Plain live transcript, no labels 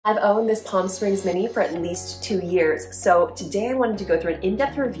I've owned this Palm Springs Mini for at least 2 years, so today I wanted to go through an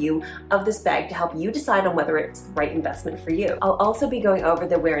in-depth review of this bag to help you decide on whether it's the right investment for you. I'll also be going over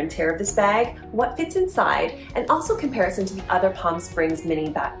the wear and tear of this bag, what fits inside, and also comparison to the other Palm Springs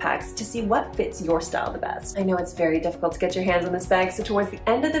Mini backpacks to see what fits your style the best. I know it's very difficult to get your hands on this bag, so towards the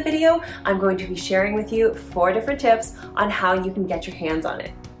end of the video, I'm going to be sharing with you 4 different tips on how you can get your hands on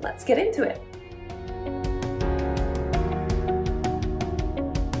it. Let's get into it.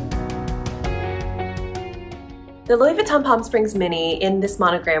 The Louis Vuitton Palm Springs Mini in this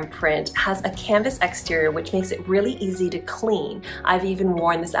monogram print has a canvas exterior which makes it really easy to clean. I've even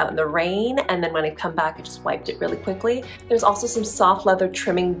worn this out in the rain, and then when I come back I just wiped it really quickly. There's also some soft leather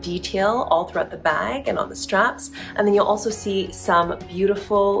trimming detail all throughout the bag and on the straps, and then you'll also see some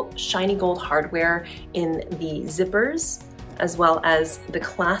beautiful shiny gold hardware in the zippers as well as the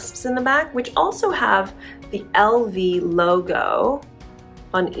clasps in the back, which also have the LV logo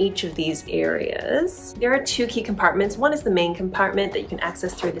on each of these areas. There are 2 key compartments. One is the main compartment that you can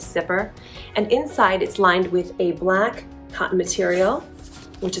access through the zipper, and inside it's lined with a black cotton material,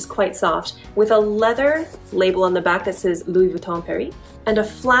 which is quite soft, with a leather label on the back that says Louis Vuitton Paris, and a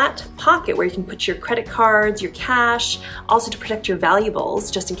flat pocket where you can put your credit cards, your cash, also to protect your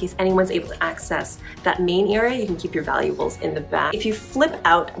valuables, just in case anyone's able to access that main area. You can keep your valuables in the back. If you flip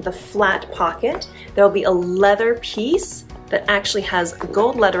out the flat pocket, there'll be a leather piece that actually has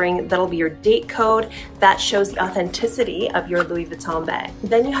gold lettering. That'll be your date code that shows the authenticity of your Louis Vuitton bag.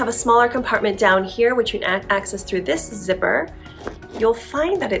 Then you have a smaller compartment down here which you can access through this zipper. You'll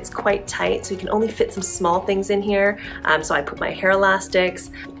find that it's quite tight, so you can only fit some small things in here. So I put my hair elastics,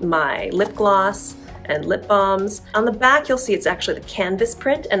 my lip gloss, and lip balms. On the back you'll see it's actually the canvas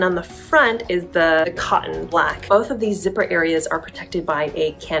print, and on the front is the cotton black. Both of these zipper areas are protected by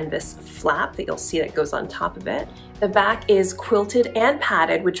a canvas flap that you'll see that goes on top of it. The back is quilted and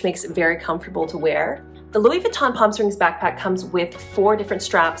padded, which makes it very comfortable to wear. The Louis Vuitton Palm Springs backpack comes with 4 different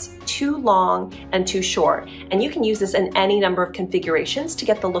straps, 2 long and 2 short, and you can use this in any number of configurations to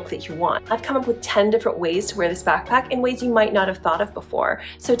get the look that you want. I've come up with 10 different ways to wear this backpack in ways you might not have thought of before,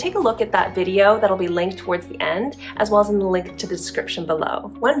 so take a look at that video that'll be linked towards the end, as well as in the link to the description below.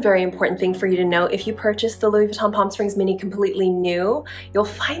 One very important thing for you to know: if you purchase the Louis Vuitton Palm Springs Mini completely new, you'll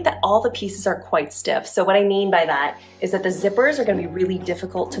find that all the pieces are quite stiff. So what I mean by that is that the zippers are going to be really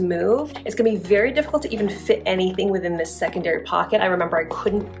difficult to move. It's going to be very difficult to even fit anything within this secondary pocket. I remember I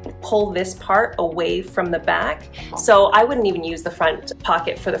couldn't pull this part away from the back, so I wouldn't even use the front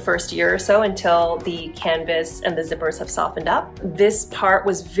pocket for the first year or so until the canvas and the zippers have softened up. This part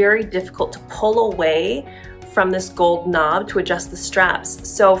was very difficult to pull away from this gold knob to adjust the straps.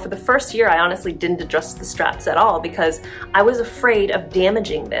 So for the first year, I honestly didn't adjust the straps at all because I was afraid of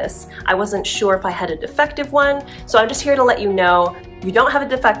damaging this. I wasn't sure if I had a defective one. So I'm just here to let you know, you don't have a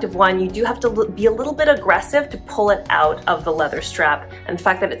defective one. You do have to be a little bit aggressive to pull it out of the leather strap. And the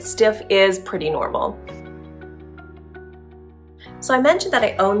fact that it's stiff is pretty normal. So I mentioned that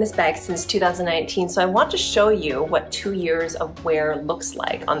I own this bag since 2019, so I want to show you what 2 years of wear looks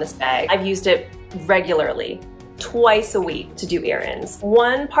like on this bag. I've used it regularly, twice a week, to do errands.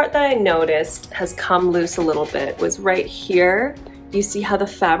 One part that I noticed has come loose a little bit was right here. You see how the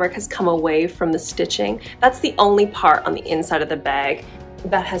fabric has come away from the stitching? That's the only part on the inside of the bag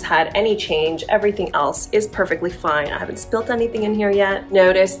that has had any change. Everything else is perfectly fine. I haven't spilt anything in here yet.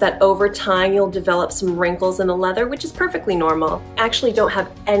 Notice that over time you'll develop some wrinkles in the leather, which is perfectly normal. I actually don't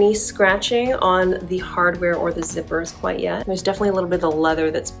have any scratching on the hardware or the zippers quite yet. There's definitely a little bit of the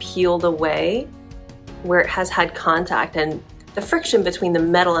leather that's peeled away where it has had contact, and the friction between the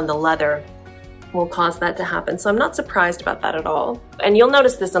metal and the leather will cause that to happen. So I'm not surprised about that at all. And you'll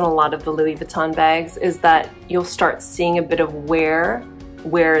notice this in a lot of the Louis Vuitton bags, is that you'll start seeing a bit of wear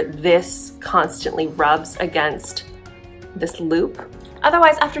where this constantly rubs against this loop.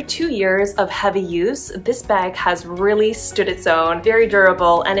 Otherwise, after 2 years of heavy use, this bag has really stood its own, very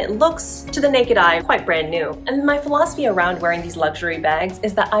durable, and it looks, to the naked eye, quite brand new. And my philosophy around wearing these luxury bags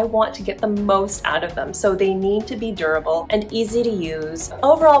is that I want to get the most out of them, so they need to be durable and easy to use.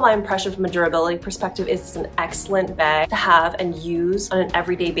 Overall, my impression from a durability perspective is it's an excellent bag to have and use on an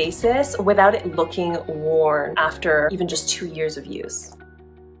everyday basis without it looking worn after even just 2 years of use.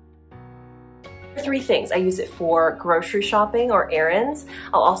 3 things. I use it for grocery shopping or errands.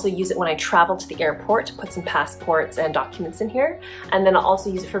 I'll also use it when I travel to the airport to put some passports and documents in here. And then I'll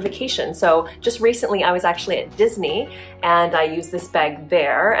also use it for vacation. So just recently I was actually at Disney and I used this bag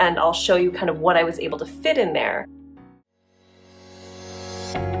there, and I'll show you kind of what I was able to fit in there.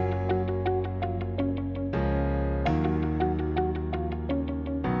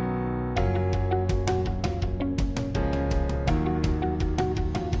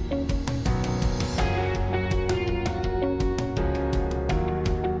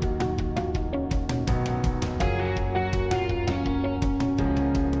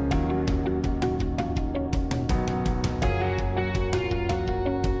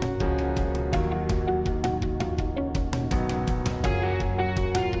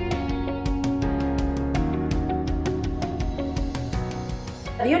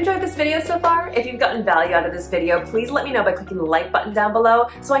 enjoyed this video so far? If you've gotten value out of this video, please let me know by clicking the like button down below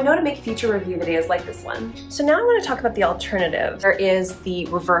so I know to make future review videos like this one. So now I want to talk about the alternative. There is the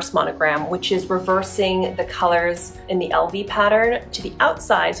reverse monogram, which is reversing the colors in the LV pattern to the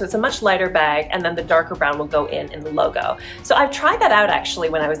outside, so it's a much lighter bag, and then the darker brown will go in the logo. So I've tried that out actually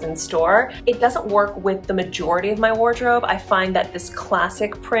when I was in store. It doesn't work with the majority of my wardrobe. I find that this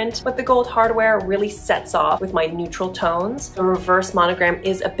classic print with the gold hardware really sets off with my neutral tones. The reverse monogram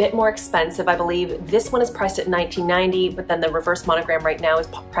is a bit more expensive. I believe this one is priced at $19.90, but then the reverse monogram right now is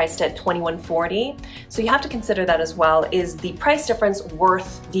priced at $21.40. So you have to consider that as well. Is the price difference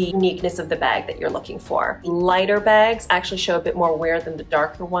worth the uniqueness of the bag that you're looking for? Lighter bags actually show a bit more wear than the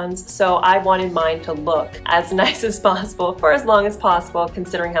darker ones, so I wanted mine to look as nice as possible for as long as possible,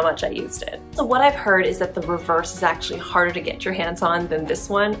 considering how much I used it. So what I've heard is that the reverse is actually harder to get your hands on than this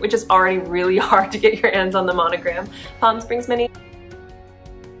one, which is already really hard to get your hands on the Monogram Palm Springs Mini.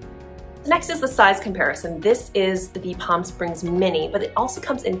 Next is the size comparison. This is the Palm Springs Mini, but it also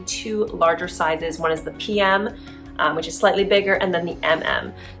comes in two larger sizes. One is the PM, which is slightly bigger, and then the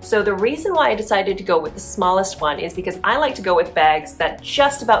MM. So the reason why I decided to go with the smallest one is because I like to go with bags that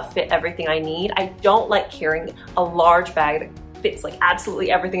just about fit everything I need. I don't like carrying a large bag that fits like absolutely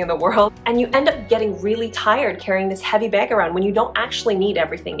everything in the world, and you end up getting really tired carrying this heavy bag around when you don't actually need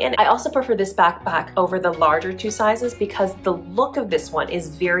everything in it. I also prefer this backpack over the larger two sizes because the look of this one is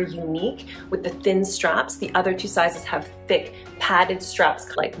very unique with the thin straps. The other two sizes have thick padded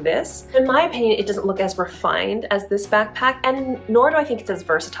straps like this. In my opinion, it doesn't look as refined as this backpack, and nor do I think it's as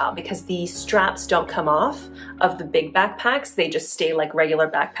versatile because the straps don't come off of the big backpacks. They just stay like regular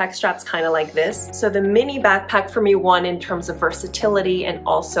backpack straps, kind of like this. So the mini backpack for me won in terms of versatility, and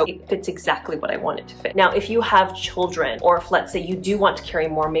also it fits exactly what I want it to fit. Now, if you have children, or if let's say you do want to carry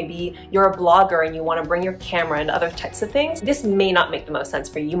more, maybe you're a blogger and you want to bring your camera and other types of things, this may not make the most sense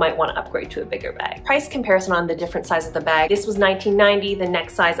for you. You might want to upgrade to a bigger bag. Price comparison on the different sizes of the bag. This was $19.90, the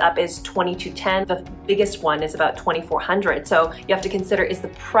next size up is $22.10. The biggest one is about $2,400. So you have to consider, is the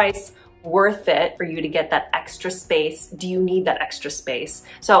price worth it for you to get that extra space? Do you need that extra space?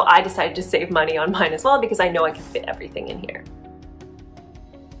 So I decided to save money on mine as well because I know I can fit everything in here.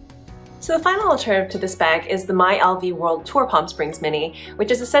 So the final alternative to this bag is the My LV World Tour Palm Springs Mini, which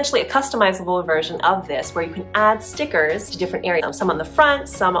is essentially a customizable version of this where you can add stickers to different areas, some on the front,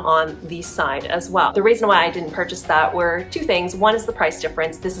 some on the side as well. The reason why I didn't purchase that were two things. One is the price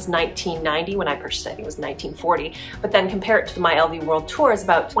difference. This is $19.90. When I purchased it, it was $19.40. But then compare it to the My LV World Tour is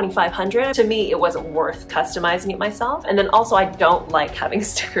about $2,500. To me, it wasn't worth customizing it myself. And then also, I don't like having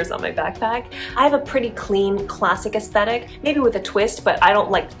stickers on my backpack. I have a pretty clean, classic aesthetic, maybe with a twist, but I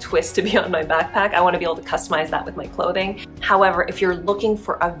don't like the twist to be on my backpack. I want to be able to customize that with my clothing. However, if you're looking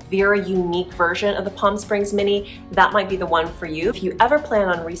for a very unique version of the Palm Springs Mini, that might be the one for you. If you ever plan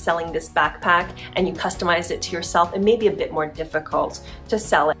on reselling this backpack and you customize it to yourself, it may be a bit more difficult to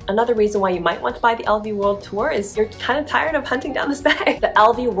sell it. Another reason why you might want to buy the LV World Tour is you're kind of tired of hunting down this bag. The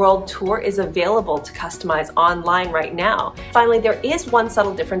LV World Tour is available to customize online right now. Finally, there is one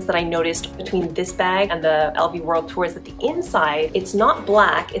subtle difference that I noticed between this bag and the LV World Tour is that the inside, it's not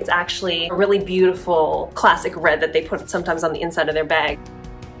black, it's actually a really beautiful classic red that they put sometimes on the inside of their bag.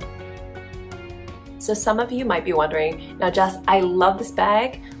 So some of you might be wondering, now Jess, I love this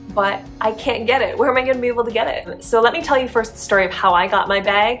bag, but I can't get it. Where am I going to be able to get it? So let me tell you first the story of how I got my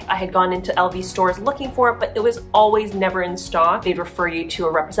bag. I had gone into LV stores looking for it, but it was always never in stock. They'd refer you to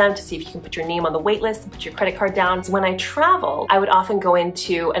a representative to see if you can put your name on the wait list and put your credit card down. So when I traveled, I would often go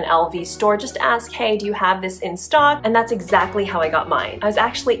into an LV store just to ask, hey, do you have this in stock? And that's exactly how I got mine. I was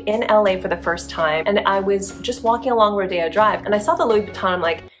actually in LA for the first time, and I was just walking along Rodeo Drive, and I saw the Louis Vuitton. I'm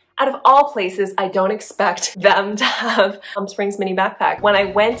like, out of all places, I don't expect them to have Palm Springs Mini backpack. When I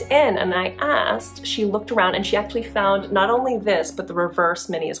went in and I asked, she looked around and she actually found not only this, but the reverse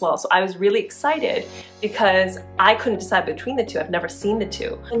Mini as well. So I was really excited because I couldn't decide between the two. I've never seen the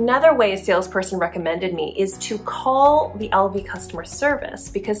two. Another way a salesperson recommended me is to call the LV customer service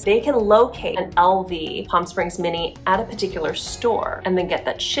because they can locate an LV Palm Springs Mini at a particular store and then get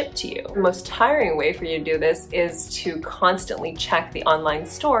that shipped to you. The most tiring way for you to do this is to constantly check the online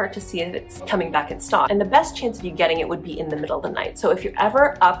store to see if it's coming back in stock. And the best chance of you getting it would be in the middle of the night. So if you're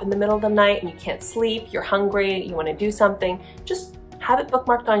ever up in the middle of the night and you can't sleep, you're hungry, you want to do something, just have it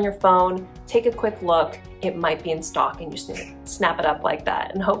bookmarked on your phone, take a quick look, it might be in stock and you just need to snap it up like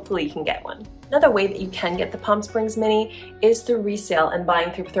that and hopefully you can get one. Another way that you can get the Palm Springs Mini is through resale and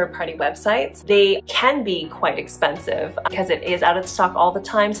buying through third-party websites. They can be quite expensive because it is out of stock all the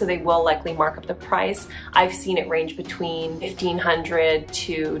time, so they will likely mark up the price. I've seen it range between $1,500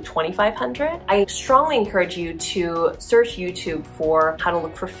 to $2,500. I strongly encourage you to search YouTube for how to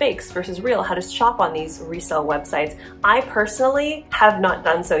look for fakes versus real, how to shop on these resale websites. I personally have not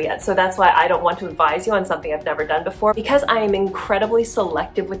done so yet, so that's why I don't want to advise you on something I've never done before. Because I am incredibly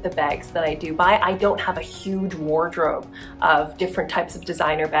selective with the bags that I do buy, I don't have a huge wardrobe of different types of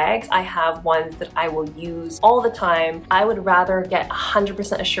designer bags. I have ones that I will use all the time. I would rather get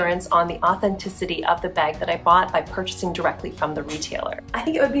 100% assurance on the authenticity of the bag that I bought by purchasing directly from the retailer. I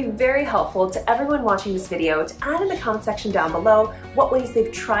think it would be very helpful to everyone watching this video to add in the comment section down below what ways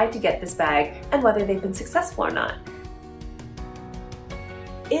they've tried to get this bag and whether they've been successful or not.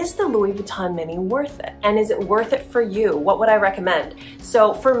 Is the Louis Vuitton Mini worth it? And is it worth it for you? What would I recommend?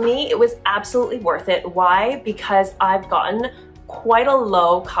 So for me, it was absolutely worth it. Why? Because I've gotten quite a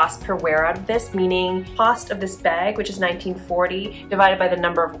low cost per wear out of this, meaning cost of this bag, which is $19.40, divided by the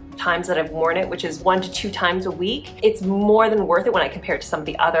number of times that I've worn it, which is 1 to 2 times a week. It's more than worth it when I compare it to some of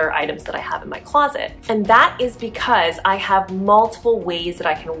the other items that I have in my closet. And that is because I have multiple ways that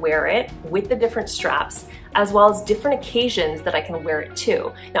I can wear it with the different straps, as well as different occasions that I can wear it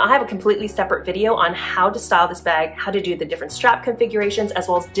to. Now I have a completely separate video on how to style this bag, how to do the different strap configurations, as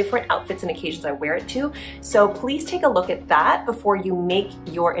well as different outfits and occasions I wear it to. So please take a look at that before you make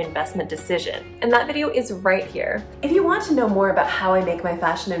your investment decision. And that video is right here. If you want to know more about how I make my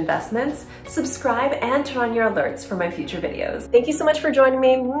fashion investments, subscribe and turn on your alerts for my future videos. Thank you so much for joining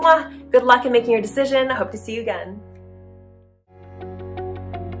me. Mwah! Good luck in making your decision. I hope to see you again.